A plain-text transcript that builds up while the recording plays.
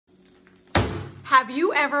Have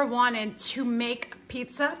you ever wanted to make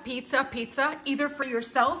pizza, either for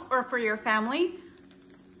yourself or for your family?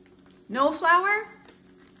 No flour?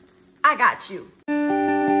 I got you.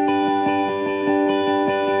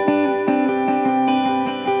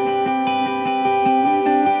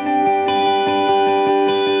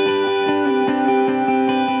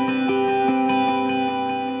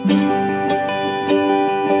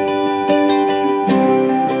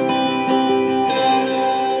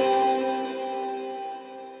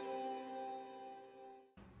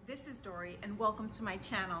 This is Dory and welcome to my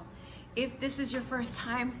channel. If this is your first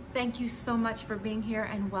time, thank you so much for being here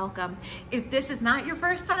and welcome. If this is not your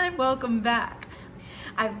first time, welcome back.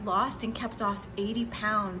 I've lost and kept off 80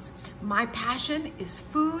 pounds. My passion is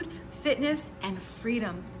food, fitness, and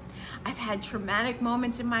freedom. I've had traumatic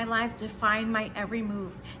moments in my life define my every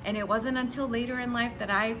move, and it wasn't until later in life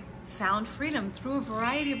that I found freedom through a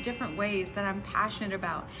variety of different ways that I'm passionate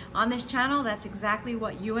about. On this channel, that's exactly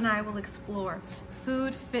what you and I will explore: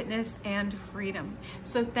 food, fitness, and freedom.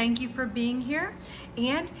 So thank you for being here.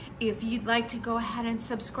 And if you'd like to go ahead and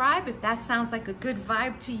subscribe, if that sounds like a good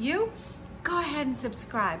vibe to you, go ahead and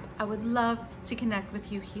subscribe. I would love to connect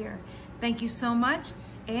with you here. Thank you so much,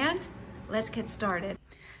 and let's get started.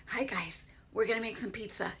 Hi guys, we're gonna make some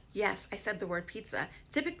pizza. Yes, I said the word pizza.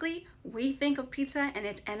 Typically, we think of pizza and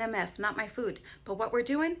it's NMF, not my food. But what we're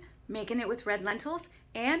doing, making it with red lentils,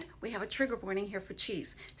 and we have a trigger warning here for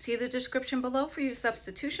cheese. See the description below for your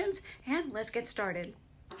substitutions, and let's get started.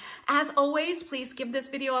 As always, please give this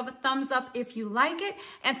video a thumbs up if you like it,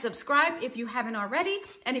 and subscribe if you haven't already.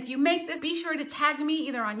 And if you make this, be sure to tag me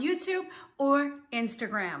either on YouTube or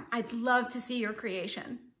Instagram. I'd love to see your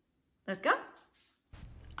creation. Let's go.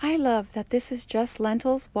 I love that this is just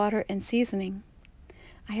lentils, water, and seasoning.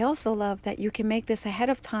 I also love that you can make this ahead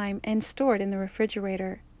of time and store it in the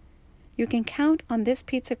refrigerator. You can count on this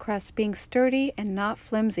pizza crust being sturdy and not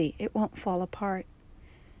flimsy. It won't fall apart.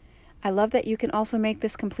 I love that you can also make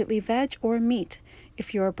this completely veg or meat.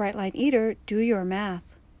 If you're a bright line eater, do your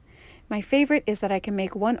math. My favorite is that I can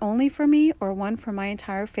make one only for me or one for my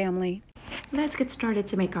entire family. Let's get started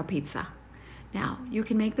to make our pizza. Now, you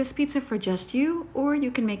can make this pizza for just you, or you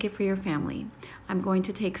can make it for your family. I'm going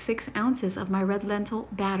to take 6 ounces of my red lentil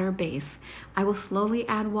batter base. I will slowly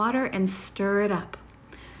add water and stir it up.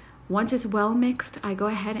 Once it's well mixed, I go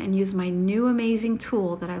ahead and use my new amazing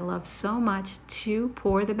tool that I love so much to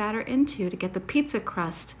pour the batter into to get the pizza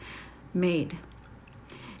crust made.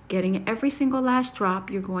 Getting every single last drop,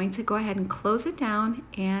 you're going to go ahead and close it down,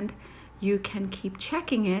 and you can keep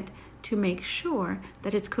checking it to make sure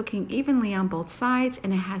that it's cooking evenly on both sides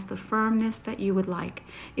and it has the firmness that you would like.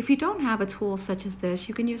 If you don't have a tool such as this,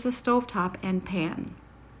 you can use a stovetop and pan.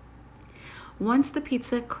 Once the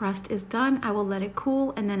pizza crust is done, I will let it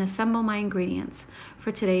cool and then assemble my ingredients.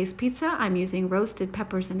 For today's pizza, I'm using roasted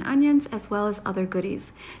peppers and onions as well as other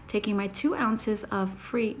goodies. Taking my 2 ounces of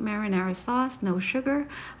free marinara sauce, no sugar,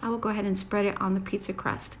 I will go ahead and spread it on the pizza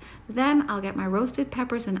crust. Then I'll get my roasted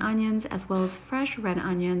peppers and onions as well as fresh red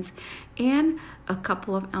onions and a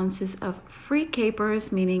couple of ounces of free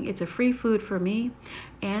capers, meaning it's a free food for me,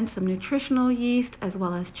 and some nutritional yeast as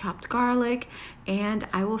well as chopped garlic, and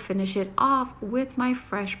I will finish it off with my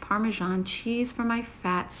fresh Parmesan cheese for my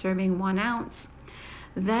fat, serving 1 ounce.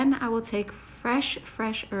 Then I will take fresh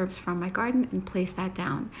herbs from my garden and place that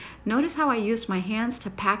down. Notice how I used my hands to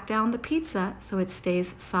pack down the pizza so it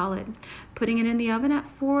stays solid. Putting it in the oven at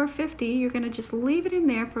 450, you're gonna just leave it in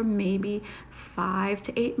there for maybe 5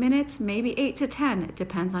 to 8 minutes, maybe 8 to 10. It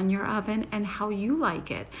depends on your oven and how you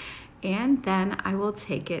like it. And then I will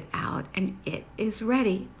take it out and it is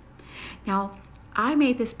ready. Now, I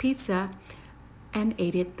made this pizza and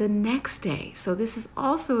ate it the next day. So this is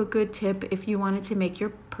also a good tip if you wanted to make your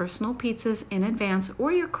personal pizzas in advance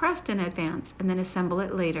or your crust in advance and then assemble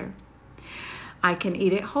it later. I can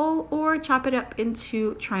eat it whole or chop it up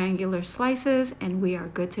into triangular slices and we are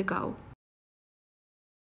good to go.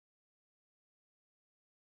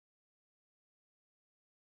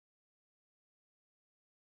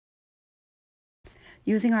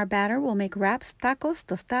 Using our batter, we'll make wraps, tacos,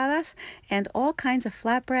 tostadas, and all kinds of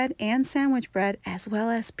flatbread and sandwich bread, as well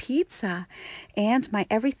as pizza, and my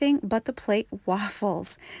everything but the plate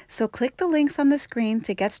waffles. So click the links on the screen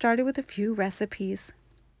to get started with a few recipes.